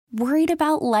Worried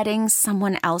about letting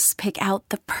someone else pick out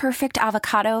the perfect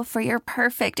avocado for your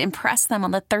perfect impress them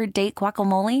on the third date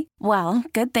guacamole? Well,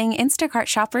 good thing Instacart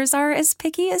shoppers are as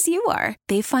picky as you are.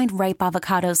 They find ripe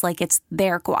avocados like it's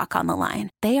their guac on the line.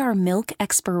 They are milk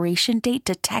expiration date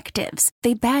detectives.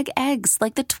 They bag eggs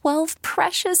like the 12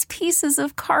 precious pieces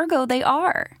of cargo they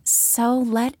are. So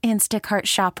let Instacart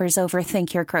shoppers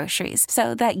overthink your groceries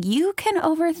so that you can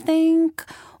overthink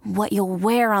what you'll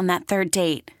wear on that third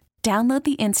date. Download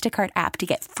the Instacart app to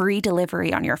get free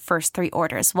delivery on your first 3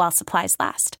 orders while supplies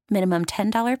last. Minimum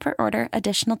 $10 per order.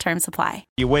 Additional terms apply.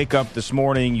 You wake up this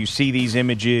morning, you see these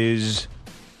images,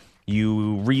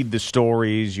 you read the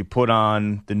stories, you put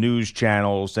on the news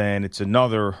channels, and it's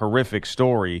another horrific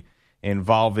story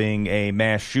involving a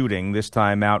mass shooting, this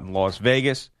time out in Las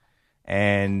Vegas.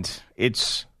 And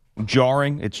it's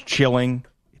jarring, it's chilling,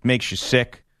 it makes you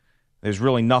sick. There's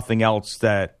really nothing else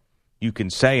that you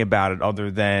can say about it other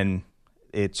than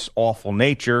its awful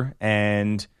nature,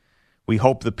 and we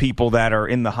hope the people that are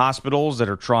in the hospitals that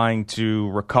are trying to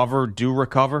recover do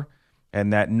recover,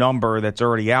 and that number that's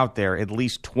already out there, at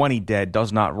least 20 dead,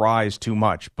 does not rise too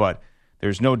much. But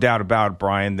there's no doubt about it,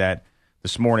 Brian, that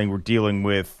this morning we're dealing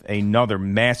with another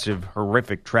massive,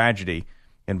 horrific tragedy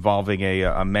involving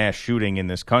a mass shooting in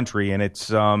this country, and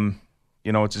it's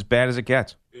it's as bad as it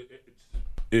gets.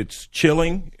 It's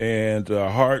chilling, and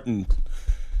heart and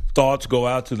thoughts go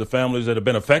out to the families that have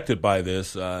been affected by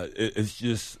this. It's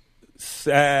just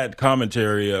sad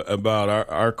commentary about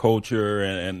our culture,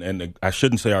 and I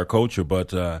shouldn't say our culture,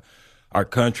 but our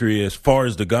country as far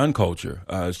as the gun culture.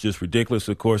 It's just ridiculous.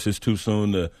 Of course, it's too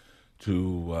soon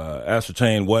to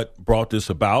ascertain what brought this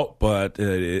about, but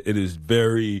it is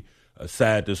very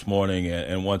sad this morning,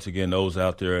 and once again, those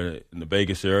out there in the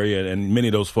Vegas area, and many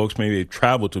of those folks maybe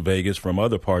traveled to Vegas from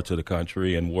other parts of the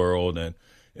country and world, and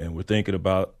we're thinking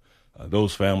about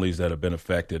those families that have been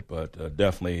affected, but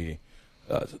definitely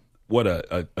what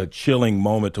a chilling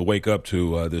moment to wake up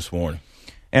to this morning.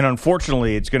 And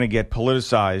unfortunately, it's going to get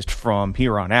politicized from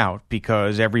here on out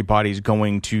because everybody's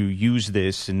going to use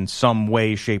this in some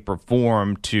way, shape, or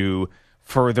form to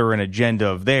further an agenda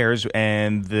of theirs,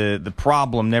 and the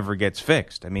problem never gets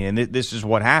fixed. I mean, and this is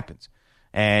what happens.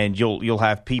 And you'll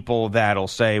have people that'll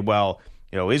say, well,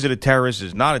 is it a terrorist?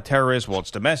 Is it not a terrorist? Well,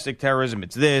 it's domestic terrorism.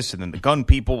 It's this. And then the gun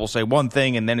people will say one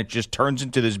thing, and then it just turns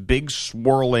into this big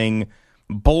swirling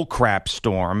bullcrap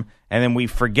storm. And then we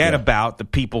forget about the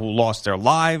people who lost their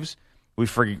lives.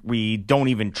 We don't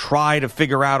even try to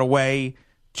figure out a way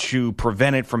to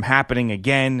prevent it from happening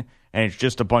again. And it's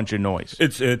just a bunch of noise.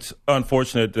 It's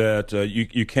unfortunate that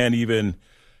you can't even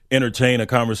entertain a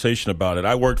conversation about it.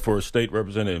 I worked for a state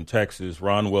representative in Texas,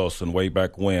 Ron Wilson, way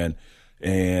back when,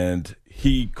 and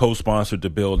he co-sponsored the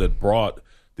bill that brought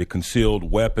the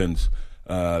concealed weapons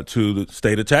to the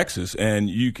state of Texas. And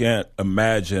you can't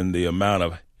imagine the amount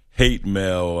of hate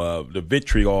mail, the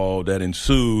vitriol that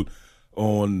ensued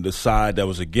on the side that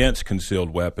was against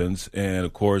concealed weapons. And,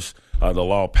 of course, the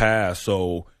law passed.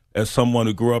 So as someone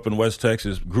who grew up in West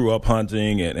Texas, grew up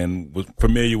hunting and was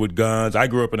familiar with guns, I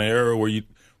grew up in an era where you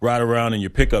ride around in your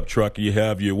pickup truck, you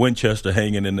have your Winchester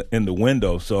hanging in the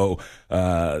window. So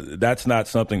that's not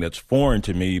something that's foreign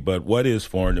to me. But what is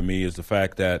foreign to me is the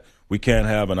fact that we can't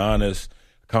have an honest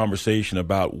conversation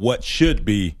about what should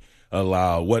be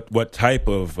allowed, what type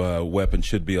of weapon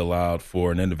should be allowed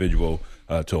for an individual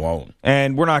to own.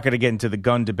 And we're not going to get into the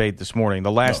gun debate this morning. The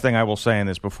last thing I will say on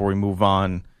this before we move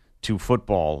on to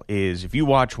football is if you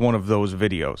watch one of those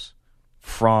videos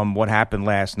from what happened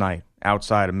last night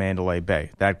outside of Mandalay Bay,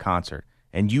 that concert,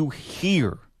 and you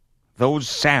hear those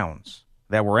sounds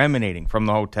that were emanating from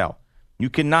the hotel, you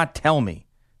cannot tell me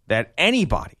that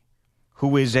anybody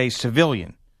who is a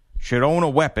civilian should own a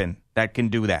weapon that can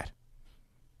do that.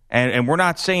 And we're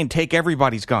not saying take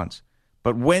everybody's guns,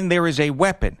 but when there is a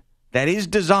weapon that is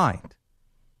designed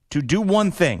to do one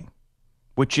thing,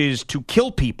 which is to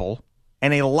kill people,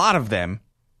 and a lot of them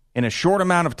in a short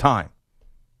amount of time,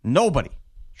 nobody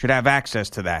should have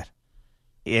access to that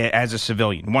as a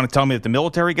civilian. You want to tell me that the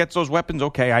military gets those weapons?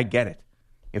 Okay, I get it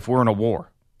if we're in a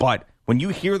war. But when you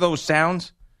hear those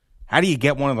sounds, how do you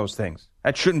get one of those things?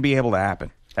 That shouldn't be able to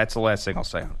happen. That's the last thing I'll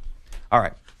say on it. All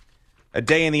right. A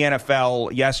day in the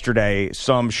NFL yesterday,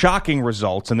 some shocking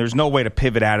results, and there's no way to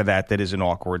pivot out of that isn't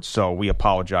awkward, so we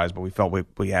apologize, but we felt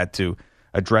we had to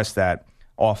address that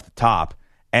off the top.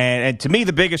 And to me,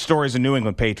 the biggest story is the New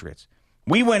England Patriots.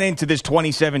 We went into this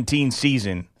 2017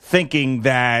 season thinking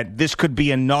that this could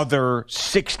be another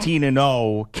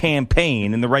 16-0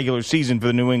 campaign in the regular season for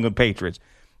the New England Patriots.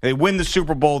 They win the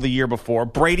Super Bowl the year before.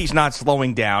 Brady's not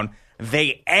slowing down.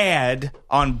 they add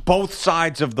on both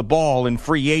sides of the ball in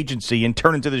free agency and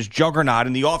turn into this juggernaut.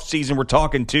 In the offseason, we're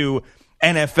talking to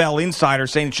NFL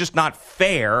insiders saying it's just not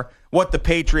fair what the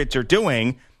Patriots are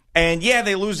doing. And, yeah,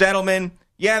 they lose Edelman.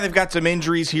 Yeah, they've got some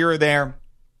injuries here or there.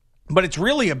 But it's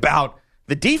really about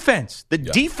the defense. The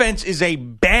defense is a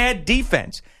bad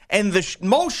defense. And the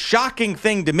most shocking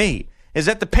thing to me is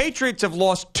that the Patriots have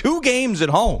lost 2 games at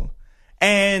home.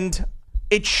 And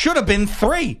it should have been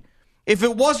 3. If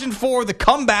it wasn't for the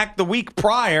comeback the week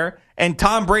prior and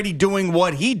Tom Brady doing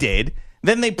what he did,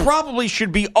 then they probably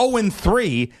should be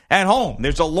 0-3 at home.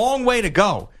 There's a long way to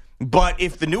go. But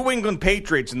if the New England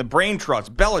Patriots and the Brain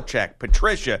Trust, Belichick,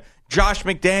 Patricia, Josh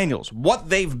McDaniels, what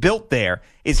they've built there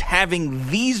is having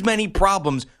these many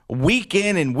problems week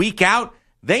in and week out,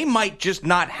 they might just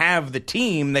not have the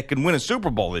team that can win a Super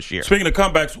Bowl this year. Speaking of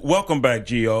comebacks, welcome back,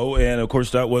 Gio. And, of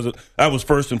course, that was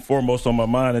first and foremost on my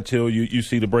mind until you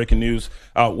see the breaking news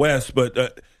out west.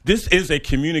 But this is a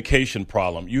communication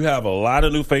problem. You have a lot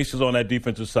of new faces on that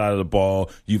defensive side of the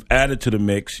ball. You've added to the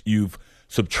mix. You've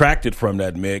subtracted from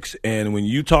that mix. And when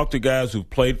you talk to guys who've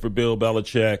played for Bill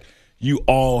Belichick, you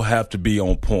all have to be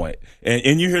on point.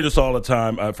 And you hear this all the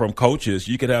time from coaches.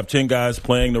 You could have 10 guys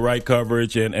playing the right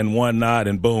coverage and one not,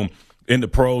 and boom, in the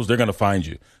pros, they're going to find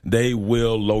you. They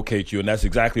will locate you, and that's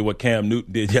exactly what Cam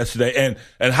Newton did yesterday.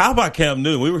 And how about Cam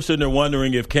Newton? We were sitting there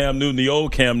wondering if Cam Newton, the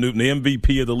old Cam Newton, the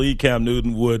MVP of the league, Cam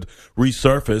Newton, would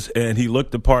resurface, and he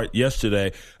looked the part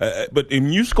yesterday. But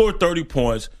when you score 30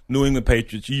 points, New England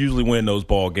Patriots, you usually win those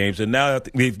ball games. And now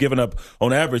they've given up,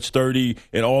 on average, 30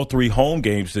 in all 3 home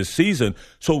games this season.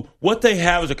 So what they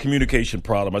have is a communication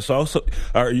problem. I saw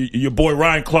your boy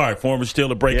Ryan Clark, former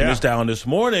Steeler, breaking this down this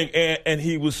morning, and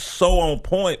he was so on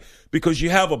point. Because you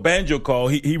have a banjo call,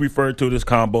 he referred to this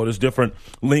combo, this different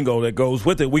lingo that goes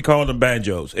with it. We call them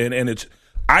banjos, and it's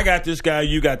I got this guy,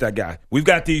 you got that guy. We've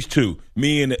got these two,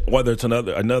 me and whether it's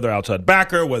another outside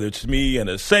backer, whether it's me and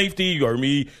a safety or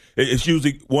me, it's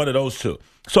usually one of those two.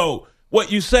 So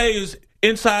what you say is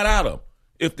inside out of.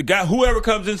 If the guy, whoever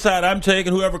comes inside, I'm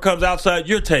taking. Whoever comes outside,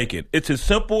 you're taking. It's as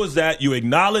simple as that. You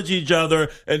acknowledge each other,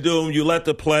 and you let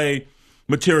the play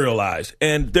materialize.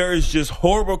 And there is just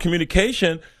horrible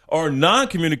communication or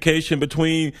non-communication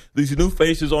between these new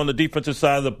faces on the defensive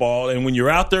side of the ball. And when you're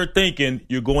out there thinking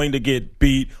you're going to get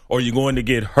beat or you're going to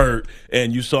get hurt,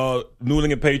 and you saw New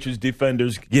England Patriots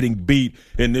defenders getting beat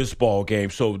in this ball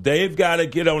game. So they've got to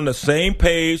get on the same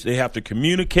page. They have to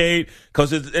communicate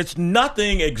because it's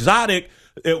nothing exotic.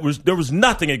 There was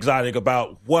nothing exotic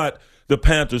about what the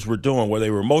Panthers were doing, where they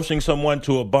were motioning someone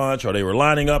to a bunch or they were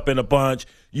lining up in a bunch.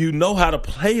 You know how to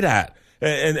play that.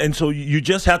 And so you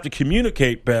just have to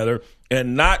communicate better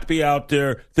and not be out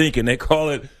there thinking. They call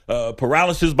it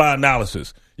paralysis by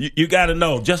analysis. You got to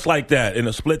know just like that in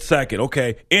a split second.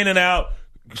 Okay, in and out,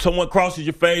 someone crosses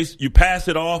your face, you pass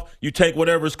it off, you take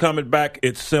whatever's coming back.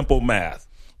 It's simple math.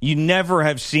 You never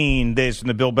have seen this in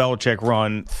the Bill Belichick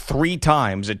run 3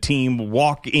 times a team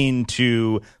walk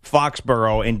into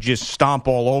Foxborough and just stomp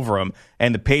all over them,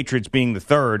 and the Patriots being the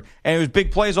third. And it was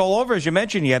big plays all over, as you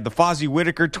mentioned. You had the Fozzie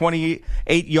Whitaker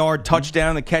 28-yard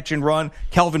touchdown, the catch and run.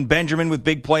 Kelvin Benjamin with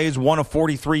big plays, won a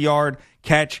 43-yard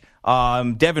catch.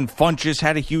 Devin Funchess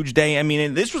had a huge day. I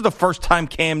mean, this was the first time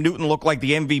Cam Newton looked like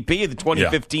the MVP of the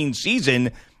 2015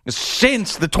 season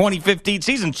since the 2015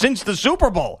 season, since the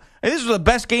Super Bowl. And this was the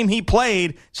best game he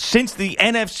played since the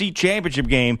NFC Championship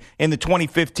game in the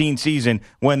 2015 season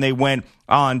when they went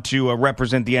on to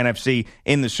represent the NFC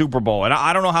in the Super Bowl. And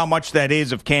I don't know how much that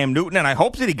is of Cam Newton, and I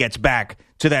hope that he gets back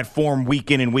to that form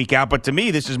week in and week out. But to me,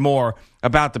 this is more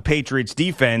about the Patriots'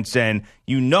 defense, and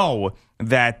you know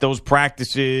that those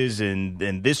practices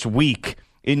and this week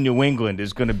in New England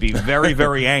is going to be very,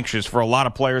 very anxious for a lot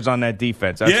of players on that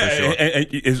defense. That's for sure.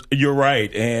 And you're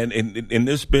right. And in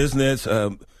this business,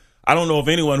 I don't know if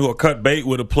anyone who will cut bait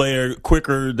with a player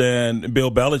quicker than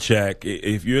Bill Belichick.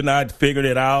 If you're not figured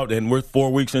it out and we're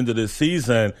 4 weeks into the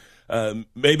season,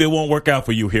 maybe it won't work out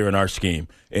for you here in our scheme.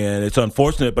 And it's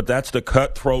unfortunate, but that's the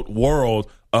cutthroat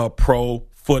world of pro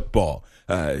football.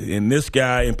 And this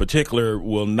guy in particular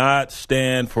will not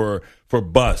stand for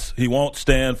bust. He won't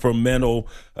stand for mental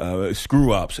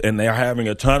screw-ups, and they're having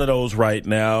a ton of those right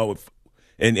now.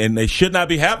 And they should not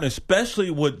be happening,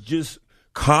 especially with just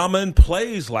common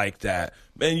plays like that.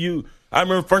 Man, I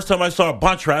remember the first time I saw a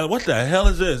bunch rattle, what the hell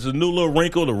is this? A new little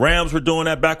wrinkle. The Rams were doing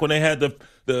that back when they had the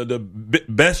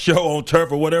best show on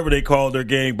turf or whatever they called their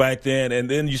game back then. And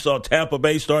then you saw Tampa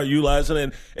Bay start utilizing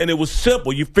it, and it was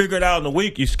simple. You figure it out in a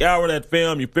week. You scour that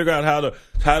film. You figure out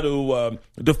how to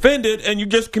defend it, and you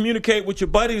just communicate with your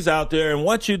buddies out there. And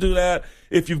once you do that,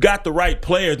 if you've got the right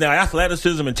players, now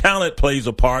athleticism and talent plays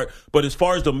a part, but as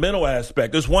far as the mental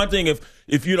aspect, it's one thing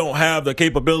if you don't have the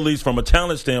capabilities from a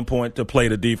talent standpoint to play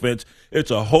the defense,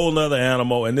 it's a whole nother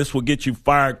animal, and this will get you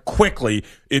fired quickly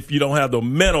if you don't have the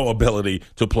mental ability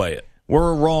to play it.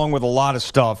 We're wrong with a lot of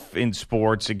stuff in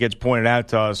sports. It gets pointed out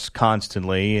to us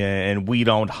constantly, and we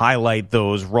don't highlight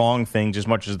those wrong things as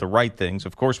much as the right things.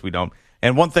 Of course we don't.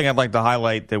 And one thing I'd like to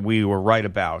highlight that we were right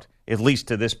about, at least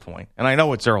to this point, and I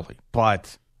know it's early,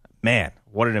 but, man,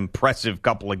 what an impressive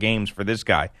couple of games for this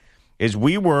guy, is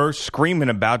we were screaming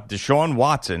about Deshaun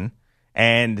Watson,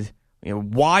 and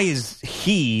why is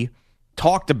he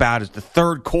talked about as the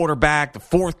third quarterback, the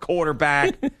fourth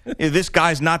quarterback? This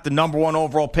guy's not the number one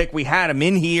overall pick. We had him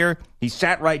in here. He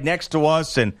sat right next to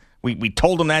us, and we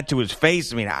told him that to his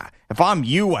face. I mean, if I'm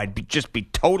you, I'd just be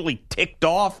totally ticked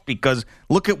off because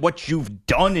look at what you've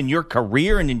done in your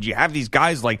career. And then you have these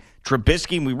guys like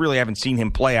Trubisky, and we really haven't seen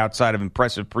him play outside of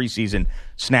impressive preseason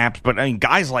snaps. But, I mean,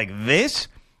 guys like this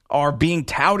are being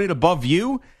touted above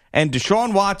you. And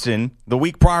Deshaun Watson, the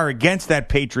week prior against that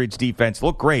Patriots defense,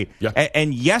 looked great. Yeah.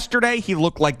 And yesterday, he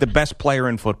looked like the best player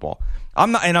in football.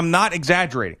 I'm not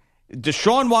exaggerating.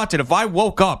 Deshaun Watson, if I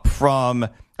woke up from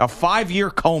a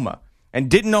 5-year coma and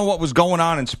didn't know what was going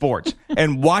on in sports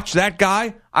and watched that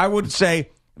guy, I would say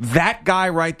that guy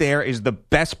right there is the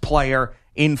best player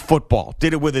in football.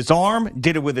 Did it with his arm,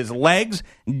 did it with his legs,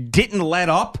 didn't let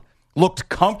up, looked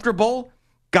comfortable,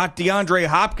 got DeAndre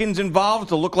Hopkins involved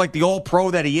to look like the all-pro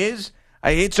that he is.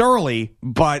 It's early,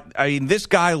 but this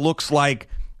guy looks like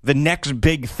the next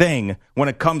big thing when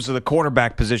it comes to the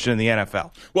quarterback position in the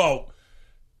NFL. Well,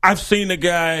 I've seen the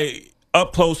guy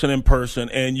up close and in person,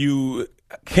 and you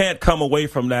can't come away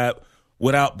from that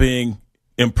without being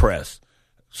impressed.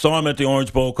 Saw him at the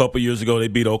Orange Bowl a couple years ago. They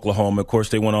beat Oklahoma. Of course,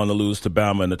 they went on to lose to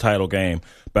Bama in the title game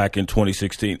back in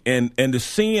 2016. And to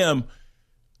see him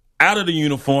out of the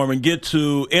uniform and get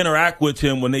to interact with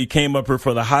him when they came up here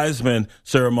for the Heisman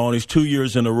ceremonies 2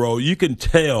 years in a row, you can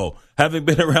tell, having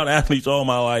been around athletes all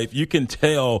my life, you can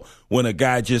tell when a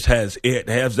guy just has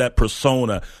that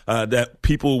persona that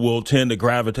people will tend to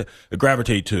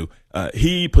gravitate to.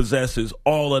 He possesses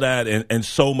all of that and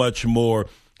so much more.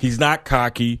 He's not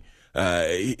cocky.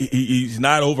 He's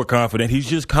not overconfident. He's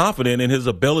just confident in his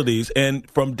abilities. And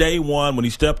from day one, when he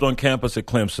stepped on campus at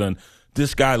Clemson,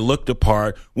 this guy looked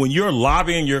apart. When you're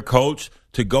lobbying your coach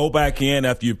to go back in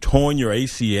after you've torn your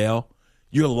ACL,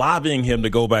 you're lobbying him to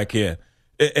go back in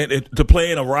and to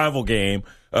play in a rivalry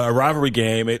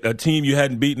game, a team you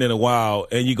hadn't beaten in a while,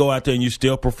 and you go out there and you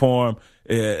still perform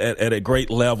at a great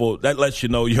level. That lets you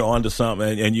know you're onto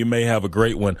something, and you may have a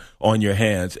great one on your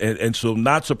hands. And so,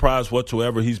 not surprised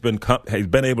whatsoever. He's been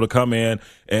able to come in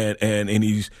and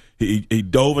he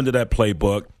dove into that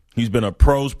playbook. He's been a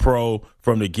pro's pro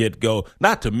from the get-go,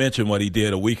 not to mention what he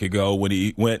did a week ago when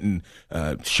he went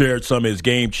and shared some of his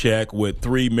game check with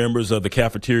 3 members of the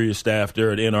cafeteria staff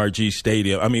there at NRG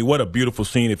Stadium. I mean, what a beautiful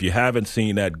scene. If you haven't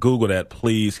seen that, Google that,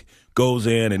 please. Goes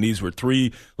in, and these were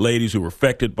 3 ladies who were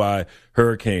affected by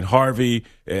Hurricane Harvey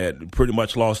and pretty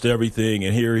much lost everything.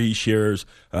 And here he shares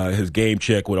his game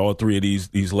check with all 3 of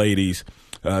these ladies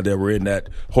that were in that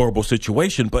horrible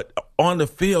situation. But on the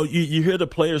field, you hear the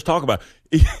players talk about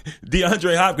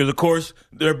DeAndre Hopkins. Of course,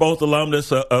 they're both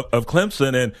alumnus of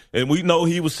Clemson, and we know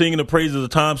he was singing the praises of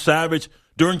Tom Savage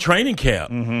during training camp.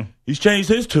 Mm-hmm. He's changed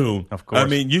his tune. Of course. I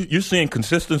mean, you're seeing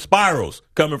consistent spirals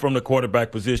coming from the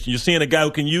quarterback position. You're seeing a guy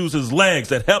who can use his legs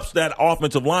that helps that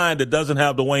offensive line that doesn't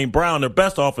have Dwayne Brown, their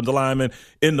best offensive lineman,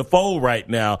 in the fold right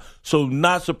now. So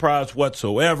not surprised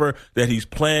whatsoever that he's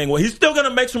playing well. He's still going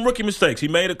to make some rookie mistakes. He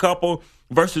made a couple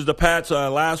versus the Pats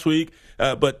last week,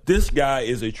 but this guy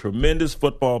is a tremendous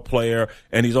football player,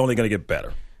 and he's only going to get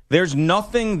better. There's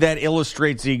nothing that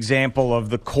illustrates the example of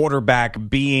the quarterback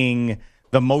being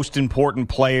the most important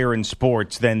player in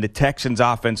sports than the Texans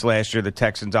offense last year, the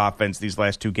Texans offense these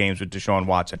last 2 games with Deshaun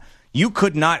Watson. You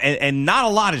could not, and not a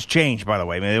lot has changed, by the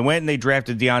way. I mean, they went and they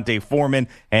drafted D'Onta Foreman,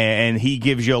 and he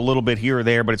gives you a little bit here or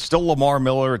there, but it's still Lamar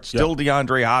Miller. It's still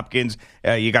DeAndre Hopkins.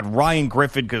 You got Ryan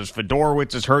Griffin because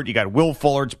Fedorowicz is hurt. You got Will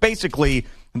Fuller. It's basically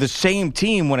the same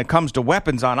team when it comes to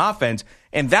weapons on offense,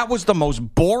 and that was the most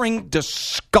boring,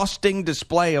 disgusting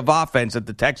display of offense that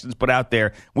the Texans put out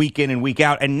there week in and week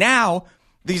out. And now,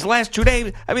 these last 2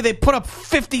 days, I mean, they put up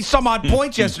 50-some-odd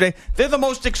points yesterday. They're the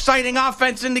most exciting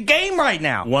offense in the game right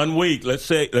now. 1 week, let's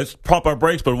pump our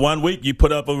brakes, but 1 week, you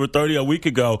put up over 30 a week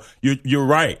ago. You're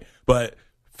right. But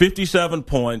 57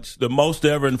 points, the most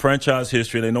ever in franchise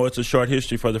history. They know it's a short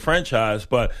history for the franchise,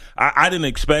 but I didn't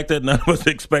expect it. None of us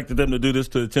expected them to do this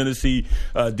to the Tennessee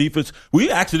defense. We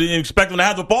actually didn't expect them to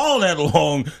have the ball that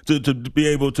long to be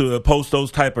able to post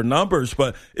those type of numbers.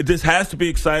 But this has to be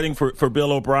exciting for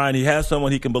Bill O'Brien. He has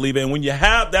someone he can believe in. When you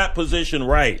have that position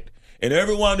right, and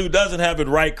everyone who doesn't have it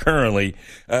right currently,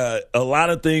 a lot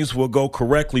of things will go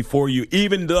correctly for you,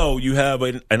 even though you have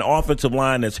an offensive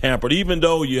line that's hampered, even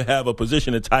though you have a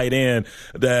position at tight end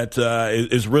that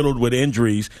is riddled with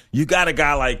injuries. You got a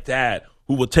guy like that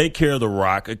who will take care of the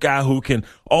rock, a guy who can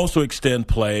also extend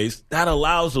plays. That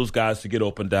allows those guys to get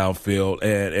open downfield,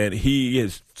 and he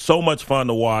is so much fun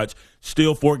to watch.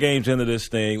 Still 4 games into this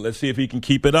thing. Let's see if he can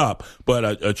keep it up.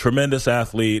 But a tremendous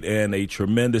athlete and a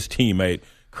tremendous teammate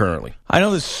currently. I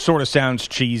know this sort of sounds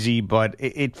cheesy, but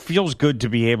it feels good to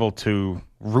be able to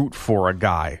root for a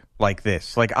guy like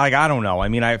this. Like, I don't know. I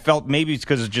mean, I felt maybe it's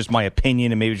because it's just my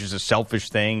opinion and maybe it's just a selfish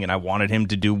thing and I wanted him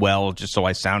to do well just so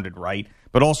I sounded right.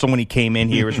 But also when he came in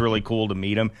here, it was really cool to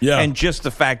meet him. Yeah. And just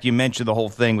the fact you mentioned the whole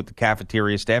thing with the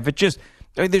cafeteria staff,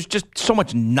 there's just so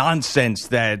much nonsense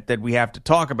that we have to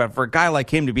talk about. For a guy like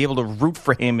him to be able to root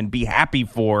for him and be happy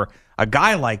for a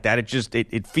guy like that,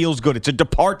 it feels good. It's a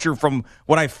departure from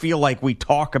what I feel like we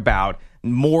talk about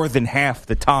more than half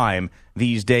the time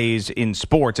these days in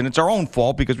sports. And it's our own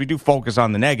fault because we do focus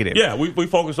on the negative. Yeah, we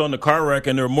focus on the car wreck,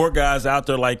 and there are more guys out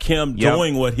there like him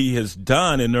doing what he has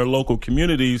done in their local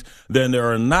communities than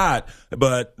there are not.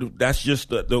 But that's just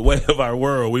the way of our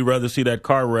world. We'd rather see that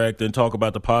car wreck than talk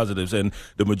about the positives. And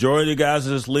the majority of guys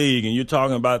in this league, and you're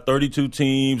talking about 32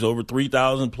 teams, over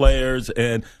 3,000 players,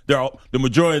 and the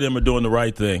majority of them are doing the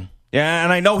right thing. Yeah,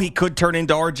 and I know he could turn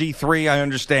into RG3. I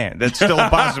understand. That's still a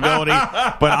possibility,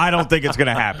 but I don't think it's going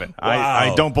to happen. Wow.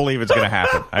 I don't believe it's going to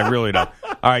happen. I really don't.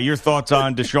 All right, your thoughts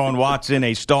on Deshaun Watson,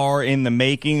 a star in the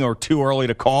making or too early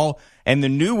to call? And the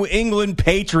New England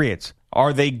Patriots,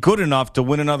 are they good enough to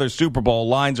win another Super Bowl?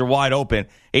 Lines are wide open.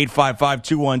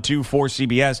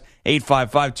 855-212-4CBS,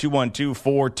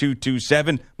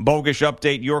 855-212-4227. Bogus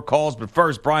update your calls. But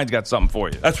first, Brian's got something for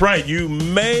you. That's right. You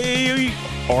may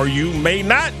or you may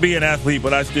not be an athlete,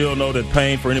 but I still know that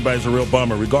pain for anybody is a real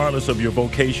bummer, regardless of your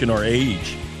vocation or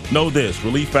age. Know this,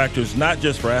 Relief Factor is not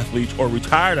just for athletes or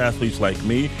retired athletes like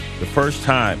me. The first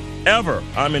time ever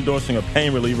I'm endorsing a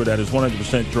pain reliever that is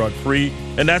 100% drug-free,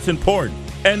 and that's important.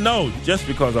 And no, just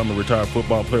because I'm a retired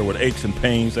football player with aches and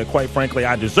pains that, quite frankly,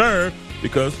 I deserve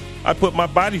because I put my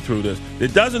body through this,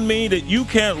 it doesn't mean that you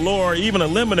can't lower or even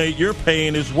eliminate your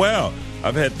pain as well.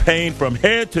 I've had pain from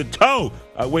head to toe.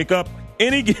 I wake up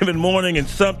any given morning and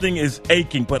something is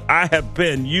aching, but I have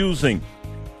been using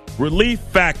Relief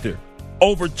Factor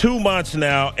over 2 months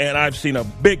now, and I've seen a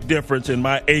big difference in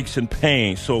my aches and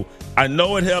pains. So I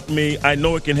know it helped me. I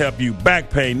know it can help you.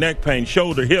 Back pain, neck pain,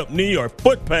 shoulder, hip, knee, or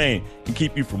foot pain can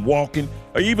keep you from walking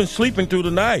or even sleeping through the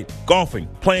night, golfing,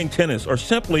 playing tennis, or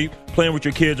simply playing with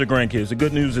your kids or grandkids. The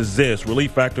good news is this.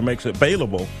 Relief Factor makes it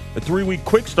available. A 3-week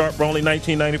quick start for only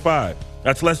 $19.95.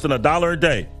 That's less than $1 a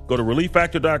day. Go to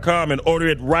ReliefFactor.com and order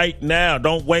it right now.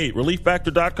 Don't wait.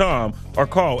 ReliefFactor.com or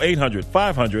call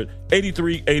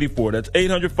 800-500-8384. That's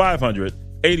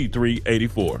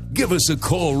 800-500-8384. Give us a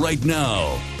call right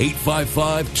now.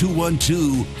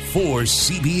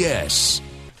 855-212-4CBS.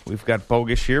 We've got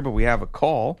Bogus here, but we have a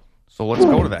call. So let's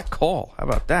go to that call. How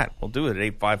about that? We'll do it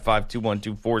at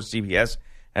 855-212-4CBS.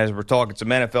 As we're talking some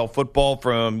NFL football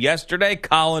from yesterday,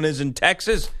 Colin is in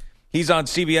Texas. He's on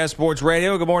CBS Sports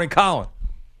Radio. Good morning, Colin.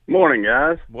 Morning,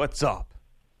 guys. What's up?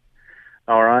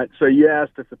 All right. So you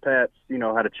asked if the Pats,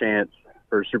 had a chance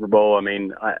for Super Bowl. I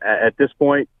mean, at this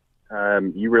point,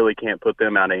 you really can't put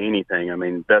them out of anything. I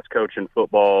mean, best coach in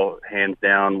football, hands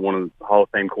down, one of the Hall of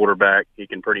Fame quarterback. He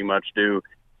can pretty much do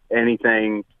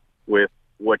anything with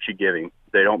what you give him.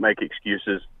 They don't make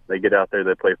excuses. They get out there,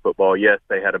 they play football. Yes,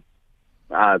 they had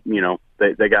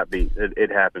they got beat.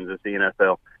 It happens. It's the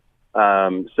NFL.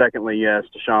 Secondly, yes,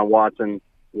 Deshaun Watson.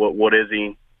 What is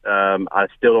he? I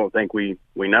still don't think we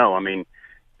know. I mean,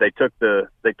 they took the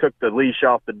leash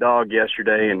off the dog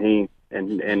yesterday, and he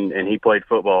played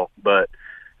football. But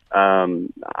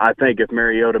I think if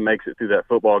Mariota makes it through that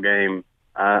football game,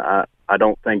 I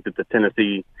don't think that the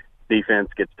Tennessee defense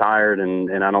gets tired,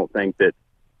 and I don't think that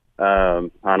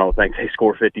they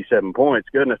score 57 points.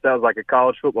 Goodness, that was like a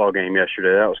college football game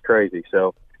yesterday. That was crazy.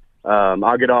 So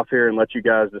I'll get off here and let you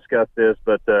guys discuss this,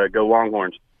 but go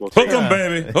Longhorns. Hook them,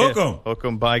 baby. Hook them. Hook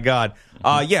them, by God.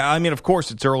 I mean, of course,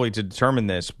 it's early to determine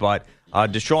this, but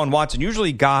Deshaun Watson,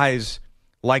 usually guys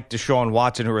like Deshaun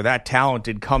Watson who are that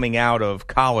talented coming out of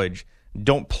college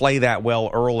don't play that well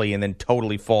early and then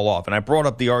totally fall off. And I brought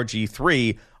up the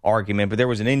RG3 argument, but there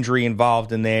was an injury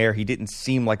involved in there. He didn't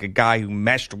seem like a guy who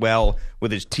meshed well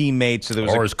with his teammates. So there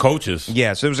was his coaches.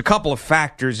 Yeah, so there was a couple of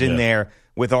factors in there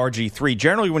with RG3.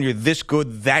 Generally, when you're this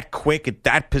good, that quick at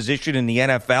that position in the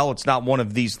NFL, it's not one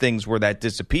of these things where that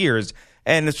disappears.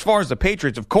 And as far as the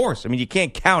Patriots, of course, I mean, you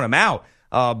can't count them out.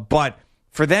 But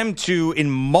for them to, in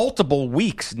multiple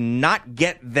weeks, not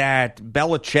get that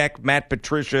Belichick, Matt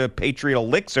Patricia, Patriot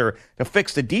elixir to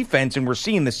fix the defense, and we're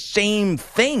seeing the same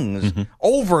things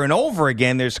over and over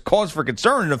again, there's cause for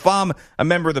concern. And if I'm a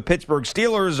member of the Pittsburgh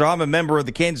Steelers, or I'm a member of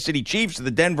the Kansas City Chiefs, or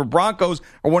the Denver Broncos,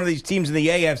 or one of these teams in the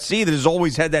AFC that has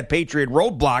always had that Patriot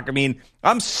roadblock, I mean,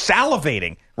 I'm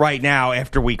salivating right now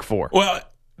after week 4. Well,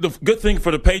 the good thing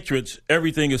for the Patriots,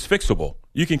 everything is fixable.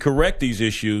 You can correct these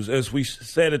issues. As we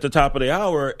said at the top of the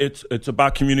hour, it's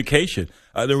about communication.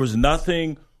 There was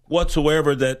nothing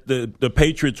whatsoever that the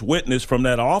Patriots witnessed from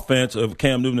that offense of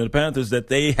Cam Newton and the Panthers that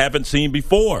they haven't seen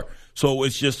before. So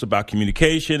it's just about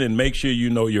communication and make sure you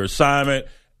know your assignment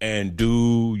and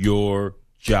do your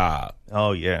job.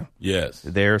 Oh, yeah. Yes.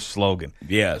 Their slogan.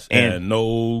 Yes. And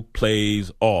no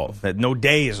plays off. No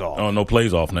days off. Oh, no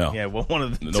plays off now. Yeah, well, one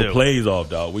of the two. No plays off,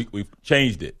 dog. We've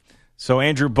changed it. So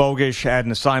Andrew Bogish had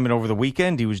an assignment over the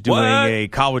weekend. He was doing a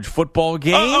college football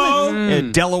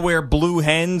game. Delaware Blue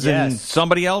Hens and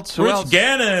somebody else. Who Rich else?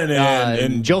 Gannon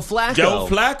and Joe Flacco. Joe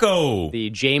Flacco. The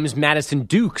James Madison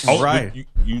Dukes. Oh, right.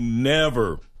 You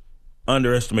never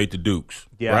underestimate the Dukes.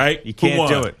 Yeah, right? You can't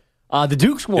do it. The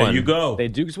Dukes won. There you go. The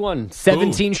Dukes won.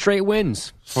 17 straight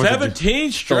wins.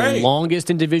 17 straight. The longest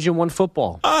in Division I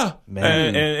football.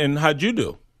 Man. And how'd you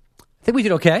do? I think we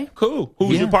did okay. Cool.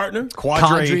 Who's your partner?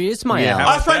 Cadre Ismail.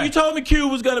 That's right. You told me Q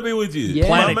was going to be with you. Yeah.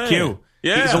 Planet Q.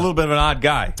 Yeah. He's a little bit of an odd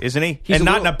guy, isn't he? He's and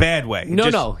not little, in a bad way.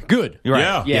 No, good. You're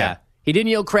right. Yeah. He didn't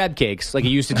yell crab cakes like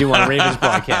he used to do on Ravens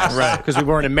broadcast. Right. Because we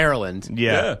weren't in Maryland.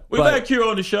 Yeah. We've had Q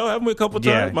on the show, haven't we, a couple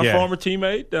times? My former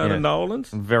teammate down in New Orleans.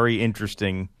 Very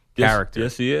interesting character.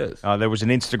 Yes, he is. There was an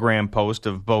Instagram post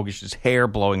of Bogish's hair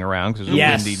blowing around because it was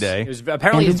a windy day. It was,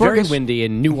 apparently it's very windy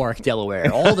in Newark,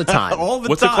 Delaware, all the time. All the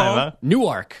What's time, it called? huh?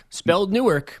 Newark. Spelled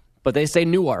Newark, but they say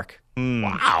Newark.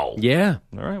 Wow. Yeah.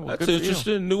 All right, well, That's good for you.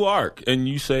 interesting. Newark. And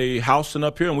you say Houston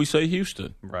up here, and we say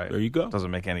Houston. Right. There you go. Doesn't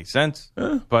make any sense.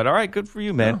 But all right, good for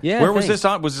you, man. Yeah, Where was thanks. this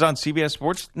on? Was this on CBS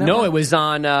Sports? No, it was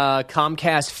on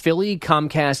Comcast Philly,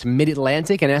 Comcast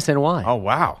Mid-Atlantic, and SNY. Oh,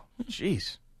 wow.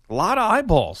 Jeez. A lot of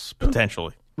eyeballs,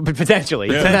 potentially. Potentially.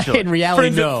 Potentially. In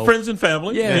reality, Friends and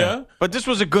family. Yeah. But this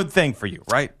was a good thing for you,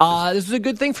 right? This was a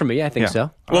good thing for me. I think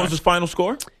so. What was his final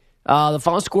score? The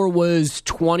final score was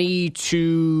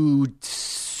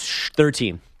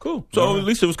 20-13. Cool. So at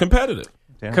least it was competitive.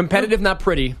 Yeah. Competitive, not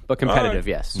pretty, but competitive,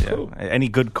 All right. yes. Yeah. Any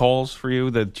good calls for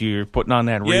you that you're putting on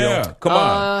that reel? Yeah. Come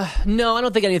on. No, I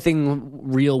don't think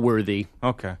anything real worthy.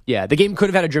 Okay. Yeah, the game could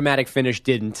have had a dramatic finish,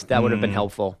 didn't. That would have been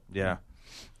helpful. Yeah.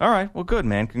 All right. Well, good,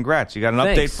 man. Congrats. You got an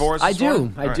Thanks. update for us? I this do.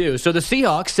 morning? I All right. do. So the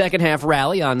Seahawks second half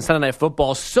rally on Sunday Night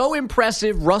Football, so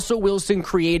impressive, Russell Wilson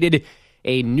created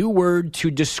a new word to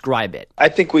describe it. I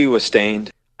think we withstained.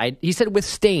 He said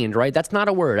withstained, right? That's not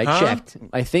a word. I checked.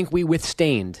 I think we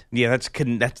withstained. Yeah,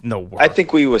 that's no word. I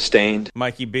think we withstained.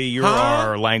 Mikey B, you're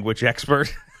our language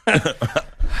expert. I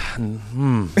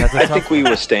think we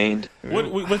withstained. What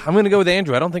I'm going to go with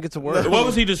Andrew. I don't think it's a word.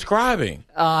 was he describing?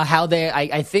 How they,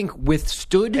 I think,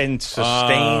 withstood And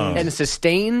sustained. and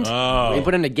sustained. They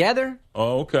put them together.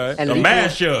 Oh, okay. And a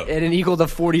mashup. And an equal to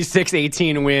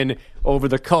 46-18 win over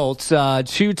the Colts.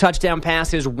 2 touchdown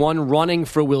passes, 1 running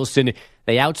for Wilson.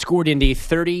 They outscored Indy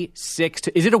 36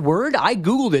 to... Is it a word? I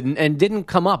Googled it and didn't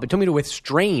come up. It told me to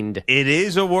withstrained. It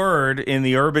is a word in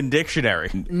the Urban Dictionary.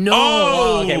 No.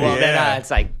 Oh, okay, well, then yeah. it's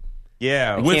like...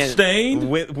 Yeah. Withstained?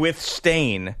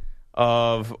 Withstain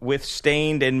of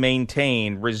withstained and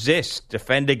maintain, resist,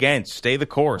 defend against, stay the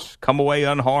course, come away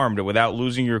unharmed without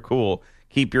losing your cool,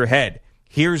 keep your head.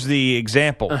 Here's the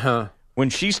example. When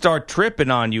she start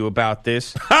tripping on you about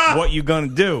this, what you gonna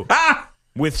do?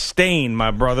 Withstain,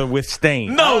 my brother,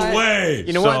 withstain. No way.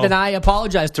 You know what? Then I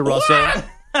apologize to Russell.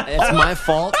 It's my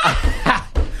fault.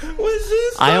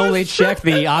 I only checked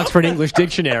the Oxford English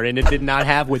Dictionary, and it did not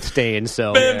have withstand.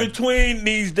 So, Man, between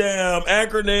these damn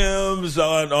acronyms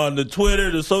on the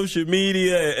Twitter, the social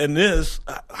media, and this,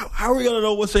 How are we going to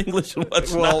know what's English and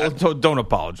what's not? Don't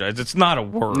apologize. It's not a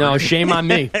word. No, shame on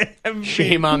me.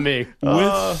 Shame on me.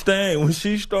 With Stain, when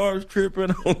she starts tripping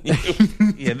on you.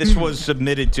 Yeah, this was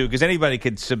submitted to, because anybody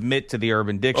could submit to the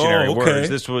Urban Dictionary words.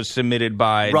 This was submitted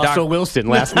by Russell Wilson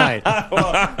last night.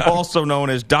 Also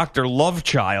known as Dr.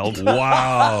 Lovechild.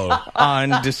 Wow.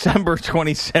 On December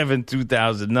 27,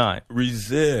 2009.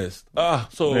 Resist.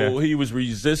 He was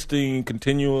resisting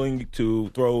continuing to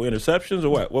throw interceptions, or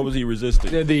what? What was he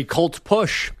resisting? The Colts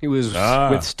push. He was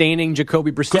withstanding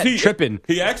Jacoby Brissett tripping.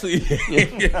 He actually,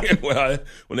 well,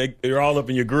 when they're all up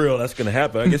in your grill, that's going to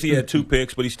happen. I guess he had 2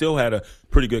 picks, but he still had a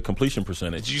pretty good completion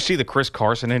percentage. Did you see the Chris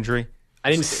Carson injury?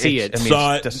 I didn't see it.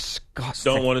 Saw it.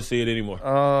 Disgusting. Don't want to see it anymore.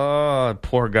 Oh,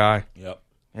 poor guy. Yep.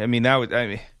 I mean,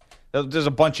 there's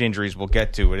a bunch of injuries we'll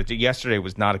get to. Yesterday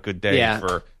was not a good day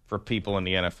for people in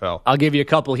the NFL. I'll give you a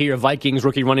couple here. Vikings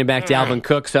rookie running back Dalvin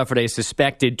Cook suffered a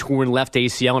suspected torn left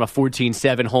ACL in a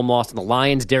 14-7 home loss to the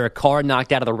Lions. Derek Carr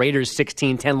knocked out of the Raiders'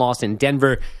 16-10 loss in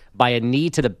Denver by a knee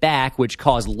to the back, which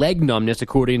caused leg numbness,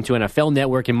 according to NFL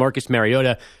Network. And Marcus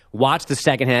Mariota watched the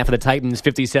second half of the Titans'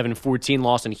 57-14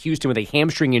 loss in Houston with a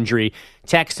hamstring injury.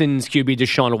 Texans QB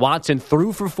Deshaun Watson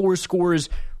threw for 4 scores,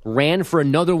 ran for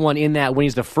another one in that win.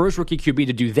 He's the first rookie QB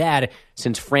to do that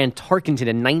since Fran Tarkenton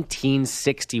in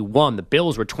 1961. The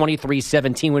Bills were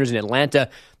 23-17 winners in Atlanta.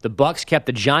 The Bucs kept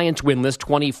the Giants winless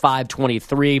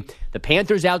 25-23. The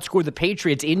Panthers outscored the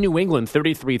Patriots in New England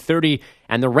 33-30,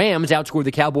 and the Rams outscored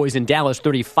the Cowboys in Dallas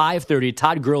 35-30.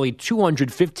 Todd Gurley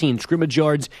 215 scrimmage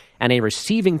yards and a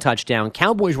receiving touchdown.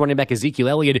 Cowboys running back Ezekiel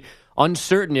Elliott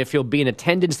uncertain if he'll be in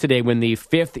attendance today when the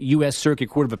 5th U.S. Circuit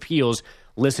Court of Appeals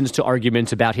listens to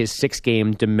arguments about his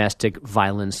 6-game domestic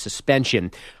violence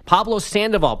suspension. Pablo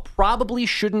Sandoval probably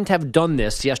shouldn't have done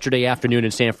this yesterday afternoon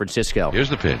in San Francisco. Here's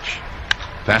the pitch.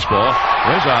 Fastball.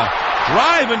 There's a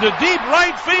drive into deep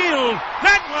right field.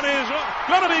 That one is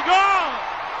going to be gone.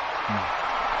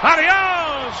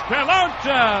 Adios,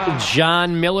 Pelota.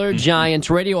 John Miller, Giants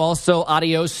Radio. Also,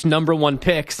 adios, number 1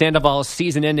 pick. Sandoval's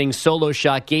season-ending solo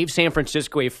shot gave San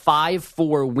Francisco a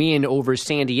 5-4 win over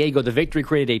San Diego. The victory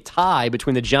created a tie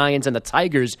between the Giants and the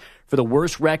Tigers for the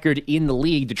worst record in the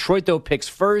league. Detroit, though, picks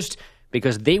first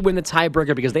because they win the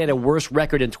tiebreaker because they had a worse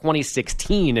record in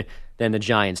 2016 than the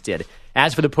Giants did.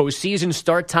 As for the postseason,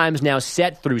 start times now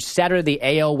set through Saturday.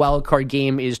 The AL wildcard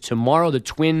game is tomorrow. The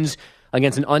Twins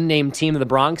against an unnamed team of the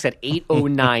Bronx at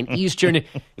 8:09 Eastern.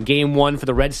 Game 1 for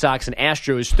the Red Sox and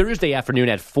Astros Thursday afternoon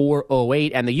at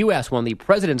 4:08. And the U.S. won the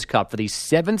President's Cup for the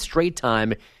 7th straight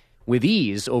time with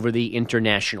ease over the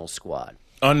international squad.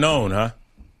 Unknown, huh?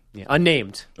 Yeah,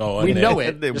 unnamed. Oh, we unnamed. know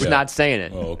it. Just not saying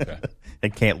it. Oh, okay. They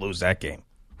can't lose that game.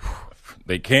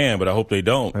 They can, but I hope they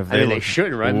don't. I mean, they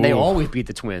shouldn't, right? They always beat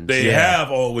the Twins. They have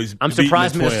always. I'm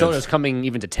surprised Minnesota's coming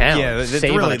even to town. Yeah,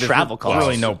 save on the travel costs.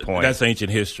 Really, no point. That's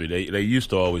ancient history. They used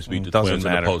to always beat the Twins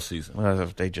in the postseason.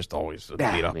 Well, they just always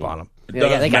beat up on them.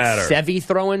 They got Sevy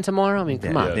throwing tomorrow. I mean,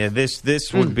 come on. Yeah,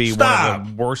 this would be one of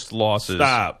the worst losses.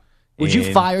 Stop. Would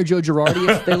you fire Joe Girardi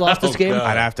if they lost this game?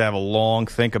 I'd have to have a long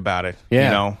think about it,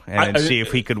 and see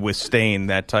if he could withstand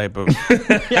that type of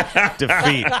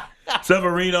defeat.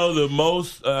 Severino, the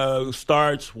most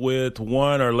starts with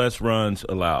 1 or less runs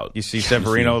allowed. You see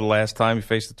Severino the last time he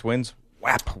faced the Twins?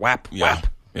 Whap, whap, whap.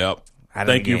 Yep.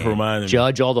 Thank you for reminding me.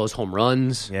 Judge all those home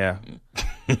runs. Yeah.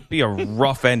 Be a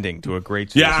rough ending to a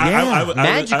great season.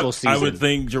 Magical season. I would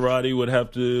think Girardi would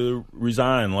have to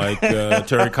resign like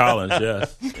Terry Collins,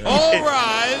 yes. All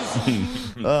rise.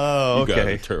 Oh, okay. You guys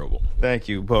are terrible. Thank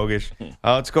you, Bogish.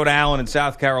 Let's go to Alan in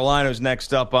South Carolina, who's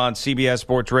next up on CBS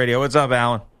Sports Radio. What's up,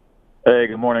 Alan? Hey,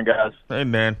 good morning, guys. Hey,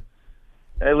 man.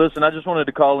 Hey, listen, I just wanted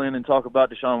to call in and talk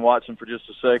about Deshaun Watson for just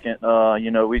a second.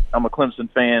 I'm a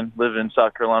Clemson fan, live in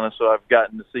South Carolina, so I've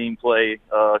gotten to see him play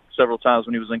several times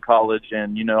when he was in college.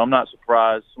 And, I'm not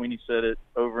surprised. Sweeney said it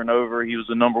over and over. He was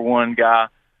the number 1 guy.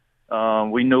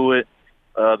 We knew it.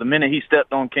 The minute he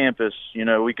stepped on campus,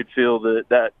 we could feel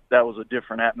that was a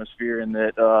different atmosphere, and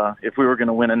that if we were going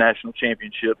to win a national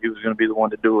championship, he was going to be the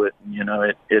one to do it.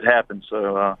 And, it happened.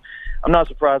 So I'm not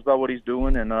surprised by what he's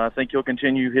doing, and I think he'll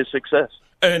continue his success.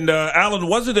 And Alan,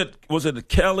 was it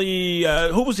Kelly?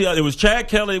 Who was the other? It was Chad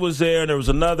Kelly was there, and there was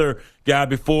another guy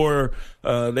before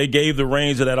they gave the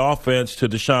reins of that offense to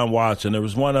Deshaun Watson. There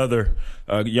was one other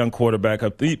young quarterback. I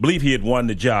believe he had won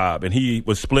the job, and he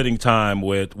was splitting time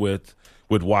with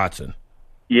Watson.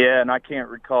 Yeah, and I can't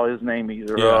recall his name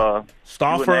either. Yeah.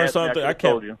 Stauffer or something. I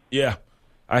can't. Told you. Yeah,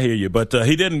 I hear you, but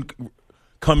he didn't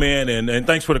come in and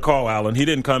thanks for the call, Alan. He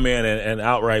didn't come in and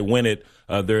outright win it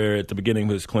there at the beginning of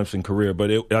his Clemson career.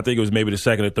 But I think it was maybe the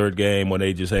second or third game when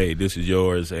they just, hey, this is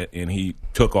yours, and he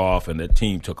took off, and the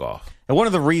team took off. And one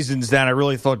of the reasons that I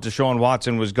really thought Deshaun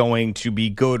Watson was going to be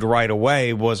good right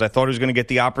away was I thought he was going to get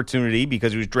the opportunity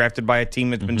because he was drafted by a team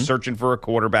that's been searching for a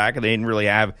quarterback, and they didn't really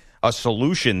have a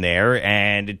solution there,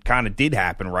 and it kind of did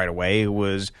happen right away. It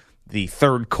was the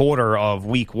third quarter of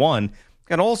week 1.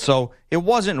 And also, it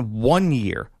wasn't 1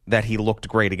 year that he looked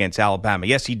great against Alabama.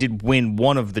 Yes, he did win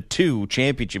one of the 2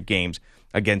 championship games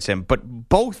against him, but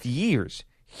both years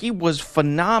he was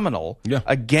phenomenal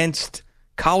against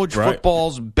college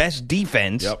football's best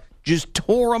defense. Just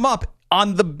tore him up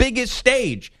on the biggest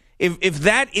stage. If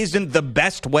that isn't the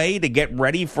best way to get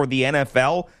ready for the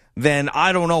NFL, then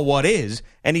I don't know what is.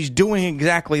 And he's doing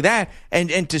exactly that.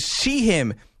 And to see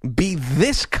him be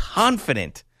this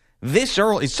confident this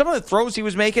early, some of the throws he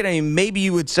was making, I mean, maybe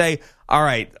you would say, all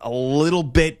right, a little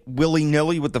bit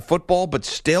willy-nilly with the football, but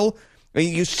still, I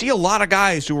mean, you see a lot of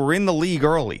guys who are in the league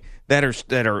early that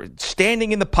are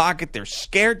standing in the pocket. They're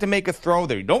scared to make a throw.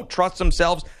 They don't trust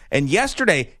themselves. And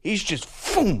yesterday, he's just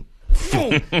boom.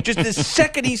 Just the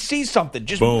second he sees something,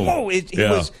 just boom. Whoa!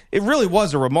 It really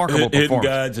was a remarkable performance. Hitting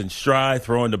guys in stride,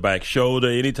 throwing the back shoulder,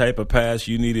 any type of pass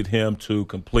you needed him to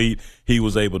complete, he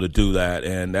was able to do that.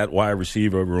 And that wide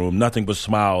receiver room, nothing but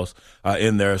smiles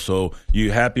in there. So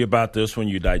you're happy about this one,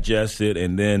 you digest it,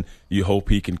 and then you hope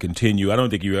he can continue. I don't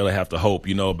think you really have to hope.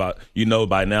 You know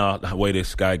by now the way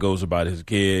this guy goes about his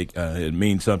gig. It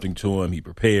means something to him. He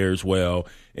prepares well,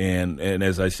 and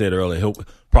as I said earlier, he'll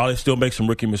probably still make some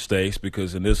rookie mistakes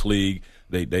because in this league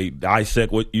they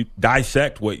dissect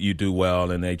what you do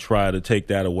well, and they try to take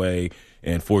that away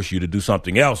and force you to do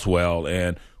something else well.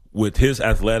 And with his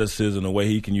athleticism, the way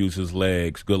he can use his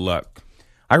legs, good luck.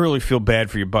 I really feel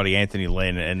bad for your buddy Anthony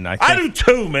Lynn, and I do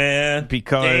too, man.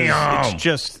 Because it's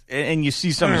just, and you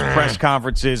see some of his press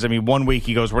conferences. I mean, one week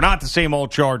he goes, "We're not the same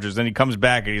old Chargers," then he comes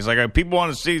back and he's like, "People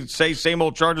want to say same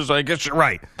old Chargers." I guess you're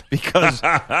right because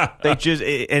they just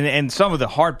and some of the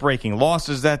heartbreaking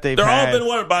losses that they've had. They're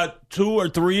all been about 2 or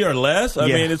 3 or less. I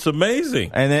mean, it's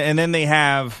amazing. And then they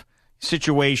have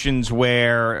situations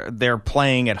where they're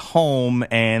playing at home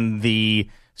and the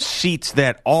seats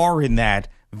that are in that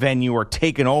venue are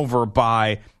taken over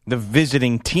by the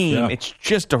visiting team. It's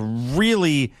just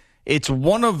it's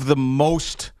one of the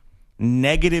most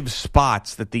negative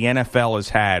spots that the NFL has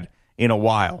had in a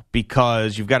while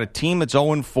because you've got a team that's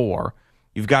 0-4.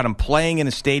 You've got them playing in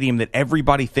a stadium that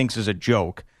everybody thinks is a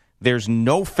joke. There's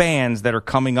no fans that are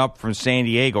coming up from San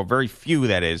Diego, very few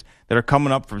that is, that are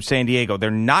coming up from San Diego.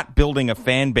 They're not building a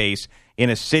fan base in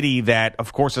a city that,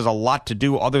 of course, has a lot to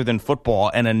do other than football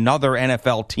and another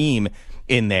NFL team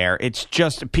in there. It's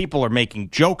just people are making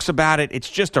jokes about it. It's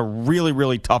just a really,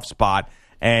 really tough spot.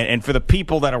 And for the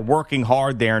people that are working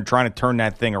hard there and trying to turn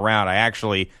that thing around,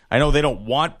 I know they don't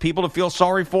want people to feel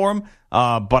sorry for them,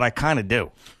 but I kind of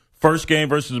do. First game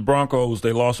versus the Broncos,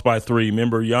 they lost by 3.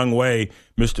 Remember, Young Wei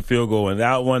missed a field goal in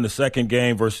that one. The second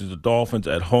game versus the Dolphins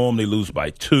at home, they lose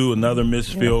by 2. Another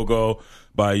missed field goal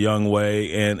by Young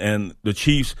Wei. And the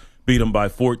Chiefs beat them by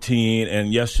 14,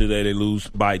 and yesterday they lose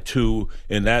by 2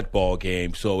 in that ball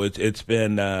game. So it's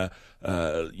been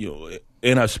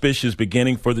inauspicious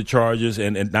beginning for the Chargers,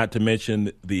 and not to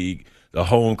mention the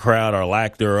home crowd or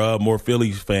lack thereof, more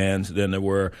Phillies fans than there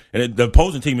were, and the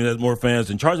opposing team has more fans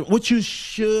than Chargers, which you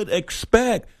should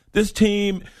expect. This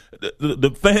team,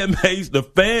 the fan base, the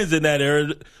fans in that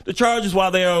area, the Chargers,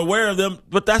 while they are aware of them,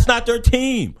 but that's not their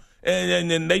team. And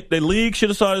the league should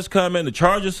have saw this coming. The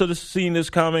Chargers should have seen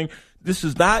this coming. This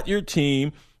is not your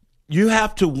team. You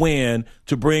have to win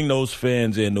to bring those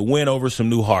fans in, to win over some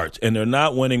new hearts. And they're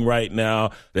not winning right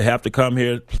now. They have to come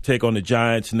here to take on the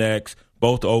Giants next,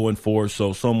 both 0-4.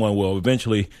 So someone will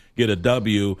eventually get a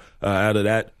W out of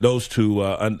that. Those two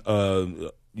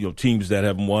teams that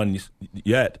haven't won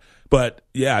yet. But,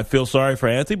 yeah, I feel sorry for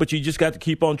Anthony, but you just got to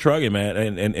keep on trucking, man.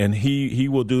 And he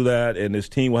will do that, and his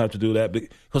team will have to do that.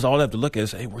 Because all they have to look at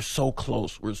is, hey, we're so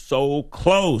close. We're so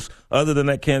close. Other than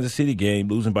that Kansas City game,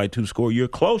 losing by 2 scores, you're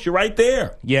close. You're right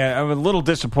there. Yeah, I'm a little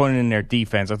disappointed in their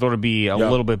defense. I thought it would be a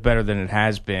little bit better than it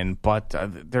has been, but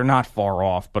they're not far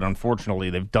off. But unfortunately,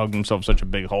 they've dug themselves such a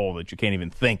big hole that you can't even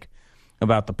think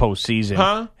about the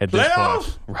postseason at this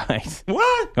point. Right.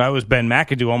 What? I was Ben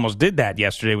McAdoo almost did that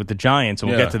yesterday with the Giants, and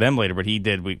we'll get to them later, but he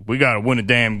did. We got to win a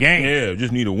damn game. Yeah,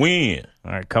 just need a win.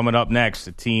 All right, coming up next,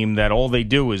 a team that all they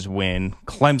do is win.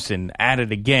 Clemson at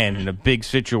it again in a big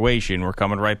situation. We're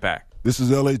coming right back. This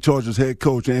is L.A. Chargers head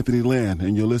coach Anthony Land,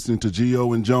 and you're listening to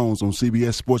Gio and Jones on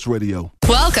CBS Sports Radio.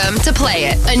 Welcome to Play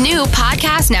It, a new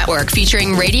podcast network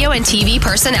featuring radio and TV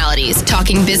personalities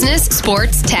talking business,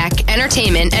 sports, tech,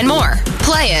 entertainment, and more.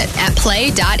 Play it at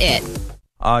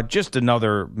play.it. Just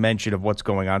another mention of what's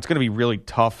going on. It's going to be really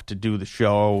tough to do the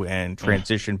show and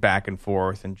transition back and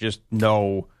forth and just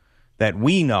know that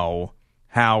we know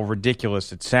how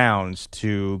ridiculous it sounds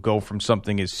to go from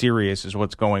something as serious as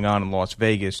what's going on in Las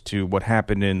Vegas to what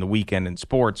happened in the weekend in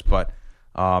sports. But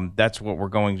that's what we're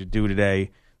going to do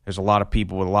today. There's a lot of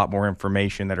people with a lot more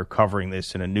information that are covering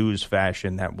this in a news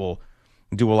fashion that will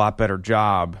do a lot better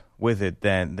job with it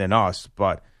than us.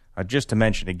 But just to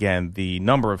mention again, the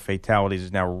number of fatalities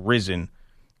has now risen.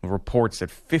 Reports at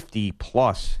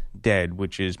 50-plus dead,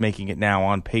 which is making it now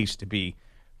on pace to be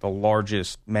the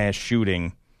largest mass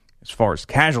shooting as far as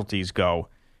casualties go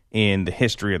in the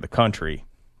history of the country.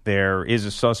 There is a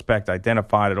suspect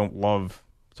identified. I don't love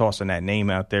tossing that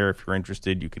name out there. If you're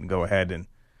interested, you can go ahead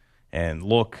and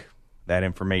look that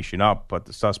information up. But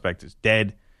the suspect is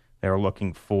dead. They're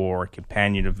looking for a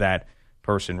companion of that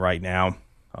person right now.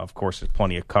 Of course, there's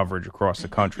plenty of coverage across the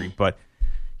country. But,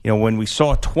 when we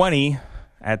saw 20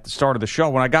 at the start of the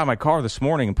show, when I got my car this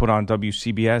morning and put on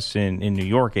WCBS in New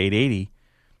York, 880,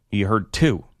 you heard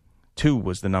 2. 2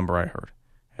 was the number I heard.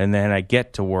 And then I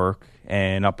get to work,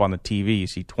 and up on the TV, you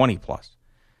see 20-plus.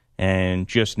 And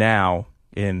just now,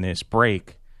 in this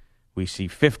break, we see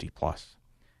 50-plus.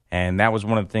 And that was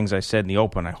one of the things I said in the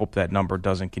open. I hope that number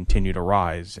doesn't continue to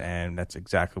rise, and that's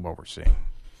exactly what we're seeing.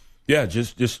 Yeah,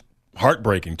 just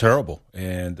heartbreaking, terrible.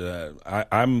 And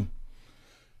I'm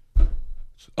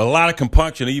a lot of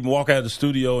compunction to even walk out of the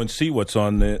studio and see what's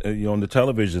on the on the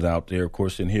television out there. Of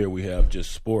course, in here we have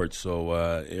just sports. So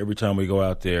every time we go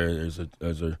out there, there's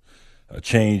a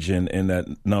change in that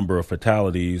number of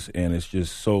fatalities, and it's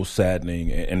just so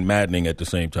saddening and maddening at the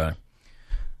same time.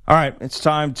 All right, it's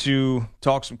time to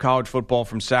talk some college football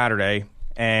from Saturday.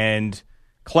 And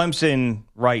Clemson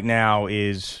right now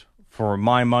is, for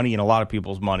my money and a lot of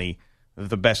people's money,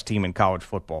 the best team in college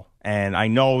football. And I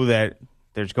know that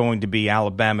there's going to be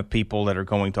Alabama people that are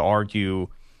going to argue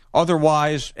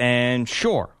otherwise, and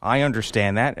sure, I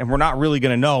understand that. And we're not really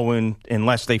going to know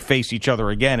unless they face each other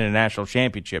again in a national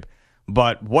championship.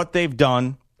 But what they've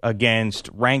done against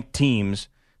ranked teams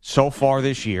so far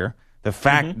this year, the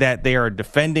fact that they are a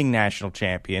defending national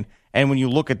champion, and when you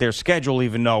look at their schedule,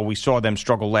 even though we saw them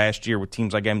struggle last year with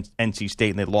teams like NC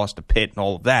State and they lost to Pitt and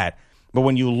all of that, but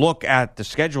when you look at the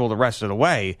schedule the rest of the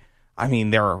way, I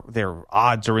mean, their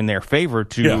odds are in their favor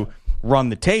to run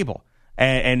the table.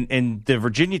 And the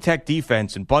Virginia Tech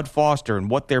defense and Bud Foster and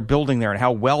what they're building there and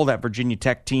how well that Virginia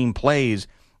Tech team plays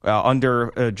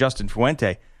under Justin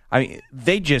Fuente, I mean,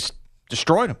 they just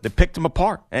destroyed him. They picked him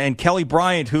apart. And Kelly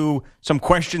Bryant, who some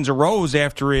questions arose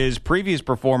after his previous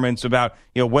performance about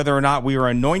whether or not we were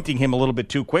anointing him a little bit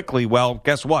too quickly. Well,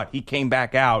 guess what? He came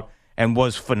back out and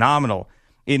was phenomenal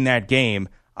in that game.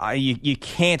 You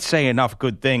can't say enough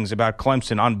good things about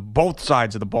Clemson on both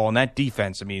sides of the ball. And that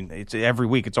defense, I mean, it's every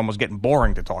week it's almost getting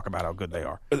boring to talk about how good they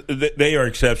are. They are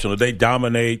exceptional. They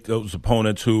dominate those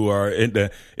opponents who are in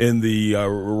the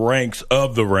ranks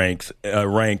of the ranked,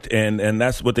 and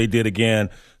that's what they did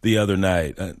again the other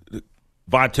night.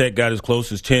 Vitek got as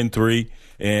close as 10-3,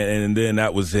 and then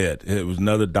that was it. It was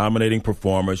another dominating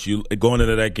performance. Going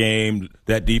into that game,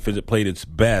 that defense had played its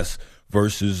best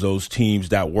versus those teams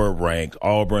that were ranked.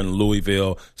 Auburn,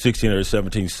 Louisville, 16 or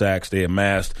 17 sacks they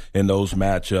amassed in those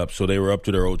matchups. So they were up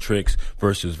to their old tricks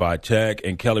versus Vitek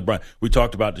and Kelly Bryant. We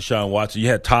talked about Deshaun Watson. You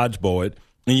had Taj Boyd,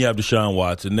 and you have Deshaun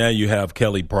Watson. Now you have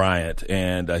Kelly Bryant,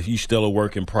 and he's still a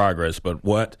work in progress. But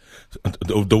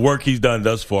the work he's done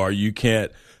thus far, you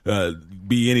can't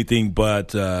be anything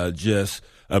but just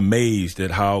amazed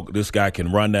at how this guy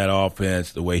can run that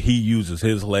offense, the way he uses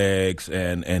his legs,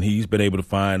 and he's been able to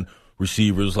find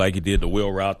receivers like he did the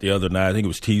wheel route the other night. I think it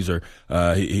was Teaser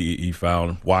he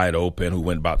found wide open, who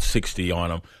went about 60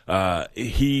 on him.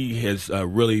 He has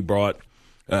really brought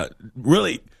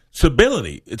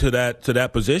stability to that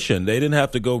position. They didn't have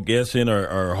to go guessing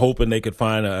or hoping they could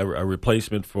find a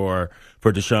replacement for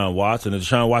Deshaun Watson. And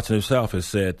Deshaun Watson himself has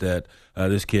said that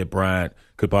this kid Bryant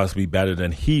could possibly be better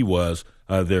than he was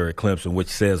there at Clemson, which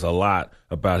says a lot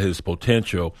about his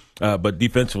potential. But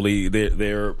defensively,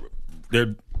 they're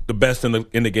the best in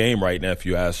the game right now, if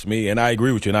you ask me. And I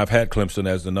agree with you. And I've had Clemson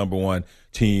as the number one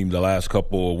team the last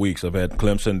couple of weeks. I've had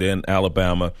Clemson, then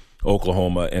Alabama,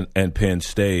 Oklahoma and Penn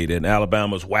State, and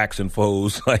Alabama's waxing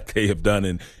foes like they have done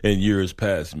in years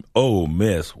past. Ole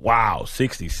Miss, wow,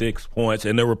 66 points,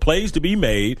 and there were plays to be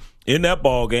made in that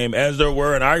ball game, as there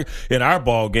were in our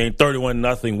ball game,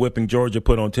 31-0 whipping Georgia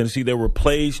put on Tennessee. There were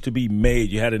plays to be made.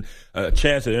 You had a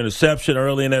chance at interception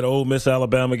early in that Ole Miss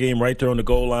Alabama game, right there on the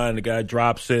goal line. The guy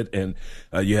drops it, and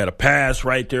you had a pass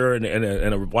right there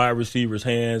in a wide receiver's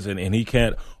hands, and he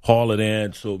can't haul it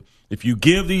in. So if you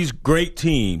give these great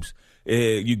teams,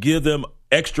 you give them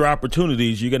extra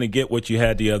opportunities, you're going to get what you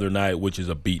had the other night, which is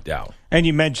a beatdown. And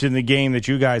you mentioned the game that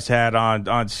you guys had on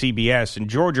CBS, and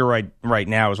Georgia right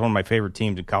now is one of my favorite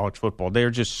teams in college football. They're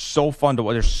just so fun to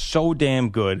watch. They're so damn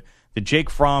good. The Jake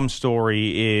Fromm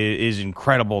story is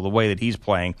incredible, the way that he's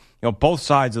playing. Both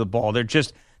sides of the ball, they're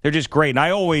just great. And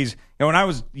I always, when I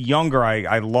was younger,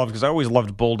 I loved, because I always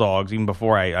loved Bulldogs even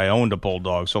before I owned a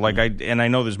Bulldog. So I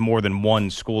know there's more than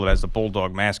one school that has the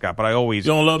Bulldog mascot, but I always.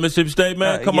 You don't love Mississippi State,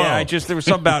 man? Come on. There was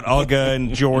something about UGA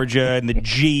and Georgia and the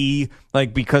G,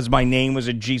 because my name was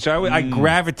a G. So I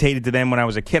gravitated to them when I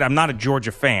was a kid. I'm not a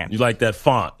Georgia fan. You like that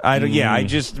font?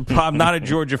 I'm not a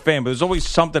Georgia fan, but there's always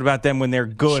something about them when they're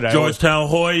good. Georgetown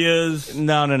Hoyas?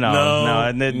 No.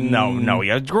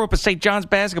 I grew up a St. John's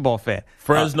basketball fan.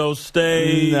 Fresno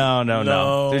State? No.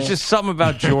 There's just something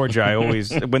about Georgia. I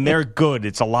always, when they're good,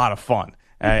 it's a lot of fun,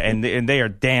 and they are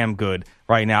damn good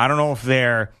right now. I don't know if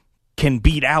they can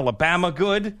beat Alabama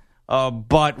good,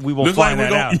 but we will find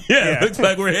that out. Yeah, looks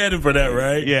like we're headed for that,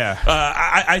 right? Yeah.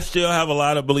 I still have a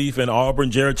lot of belief in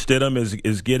Auburn. Jarrett Stidham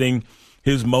is getting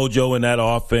his mojo in that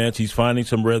offense. He's finding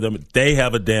some rhythm. They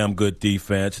have a damn good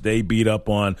defense. They beat up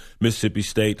on Mississippi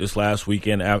State this last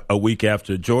weekend, a week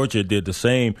after Georgia did the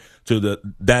same to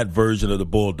that version of the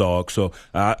Bulldogs. So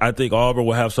I think Auburn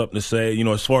will have something to say.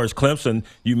 As far as Clemson,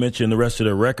 you mentioned the rest of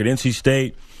their record. NC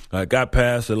State got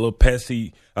past a little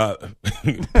pesky.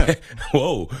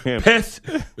 Whoa.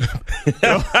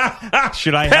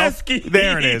 Should I pesky. Help?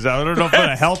 There it is. I don't know if I'm going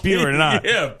to help you or not.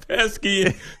 Yeah,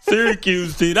 pesky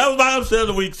Syracuse team. That was my upset of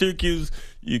the week. Syracuse,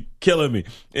 you're killing me.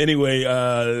 Anyway,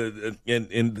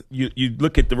 and you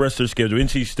look at the rest of their schedule.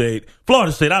 NC State,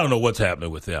 Florida State, I don't know what's happening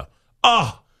with them.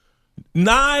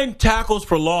 9 tackles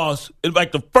for loss in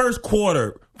the first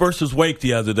quarter versus Wake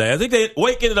the other day. I think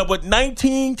Wake ended up with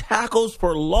 19 tackles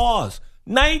for loss.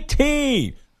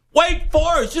 19. Wake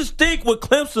Forest, just think what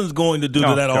Clemson's going to do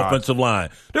to that offensive line.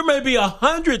 There may be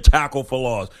 100 tackle for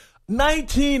loss.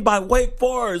 19 by Wake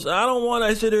Forest. I don't want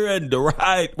to sit here and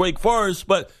deride Wake Forest,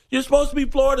 but you're supposed to be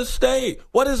Florida State.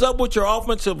 What is up with your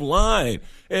offensive line?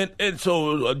 And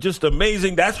so just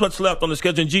amazing. That's what's left on the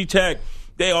schedule. And G-Tech,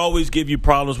 they always give you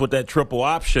problems with that triple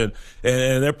option,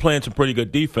 and they're playing some pretty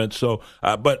good defense. So,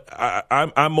 but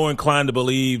I'm more inclined to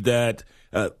believe that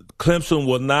Clemson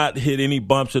will not hit any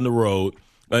bumps in the road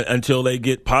until they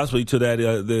get possibly to that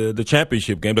the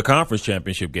championship game, the conference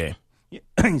championship game.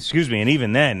 Excuse me, and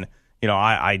even then,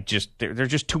 they're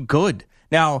just too good.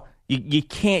 Now you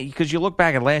can't, because you look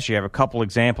back at last year. I have a couple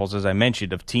examples, as I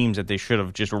mentioned, of teams that they should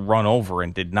have just run over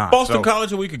and did not. Boston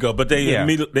College a week ago, but they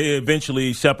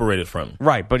eventually separated from them.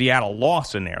 Right, but he had a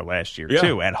loss in there last year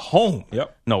too, at home,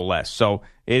 no less. So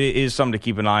it is something to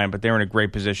keep an eye on. But they're in a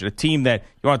great position. A team that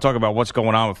you want to talk about what's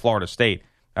going on with Florida State.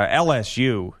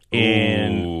 LSU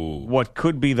in what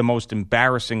could be the most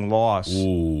embarrassing loss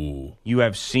you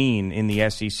have seen in the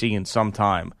SEC in some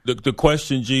time. The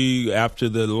question, G, after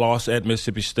the loss at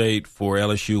Mississippi State for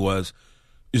LSU was,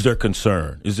 is there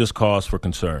concern? Is this cause for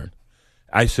concern?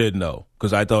 I said no,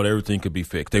 because I thought everything could be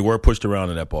fixed. They were pushed around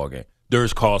in that ballgame.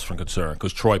 There's cause for concern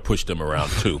because Troy pushed them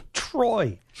around too.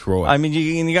 Troy. I mean,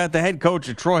 you got the head coach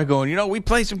of Troy going, we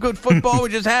play some good football. We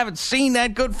just haven't seen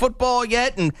that good football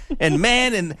yet. And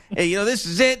this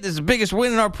is it. This is the biggest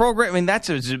win in our program. I mean, that's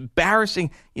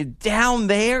embarrassing. You're down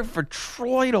there for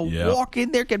Troy to walk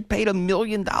in there, get paid $1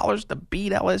 million to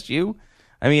beat LSU.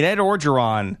 I mean, Ed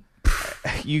Orgeron,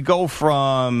 you go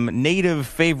from native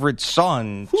favorite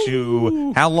son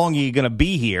to how long are you going to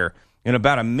be here? In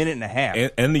about a minute and a half.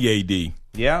 And the AD.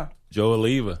 Yeah. Joe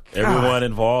Oliva. Everyone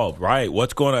involved. Right.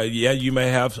 What's going on? Yeah, you may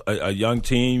have a young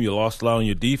team. You lost a lot on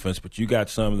your defense, but you got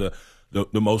some of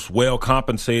the most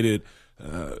well-compensated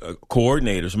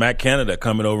coordinators. Matt Canada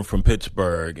coming over from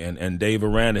Pittsburgh and Dave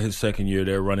Aranda, his second year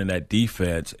there running that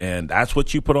defense. And that's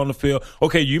what you put on the field.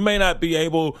 Okay, you may not be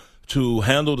able to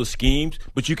handle the schemes,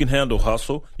 but you can handle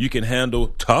hustle. You can handle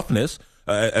toughness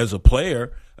as a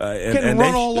player. And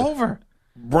run all over.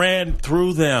 Ran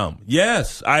through them.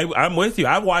 Yes, I'm with you.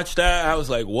 I watched that. I was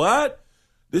like, what?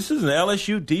 This is an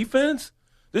LSU defense?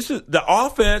 This is the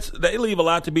offense. They leave a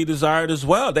lot to be desired as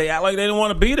well. They act like they didn't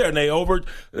want to be there, and they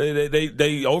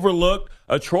overlooked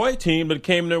a Troy team that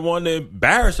came there wanting to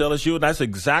embarrass LSU, and that's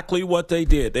exactly what they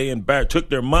did. They took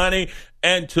their money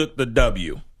and took the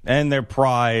W. And their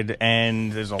pride,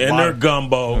 and there's a lot. And their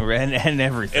gumbo. And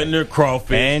everything. And their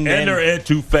crawfish. And their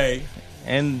etouffee.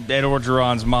 And Ed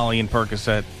Orgeron's Molly and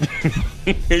Percocet.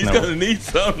 He's going to need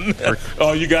something.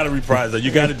 Oh, you got to reprise that.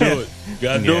 You got to do it. You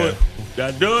got to do it.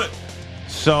 Got to do it.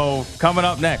 So, coming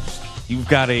up next, you've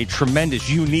got a tremendous,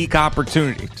 unique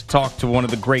opportunity to talk to one of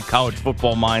the great college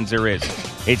football minds there is.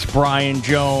 It's Brian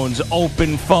Jones,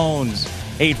 Open Phones,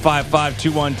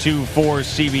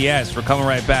 855-212-4CBS. We're coming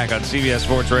right back on CBS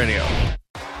Sports Radio.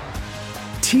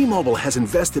 T-Mobile has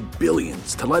invested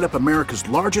billions to light up America's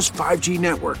largest 5G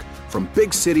network, from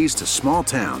big cities to small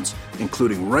towns,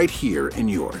 including right here in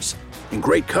yours. And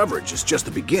great coverage is just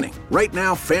the beginning. Right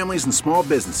now, families and small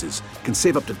businesses can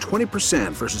save up to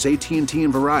 20% versus AT&T and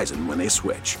Verizon when they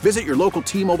switch. Visit your local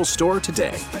T-Mobile store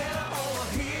today.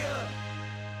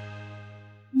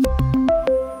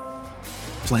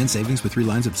 Plan savings with 3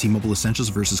 lines of T-Mobile Essentials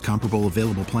versus comparable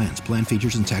available plans. Plan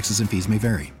features and taxes and fees may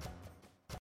vary.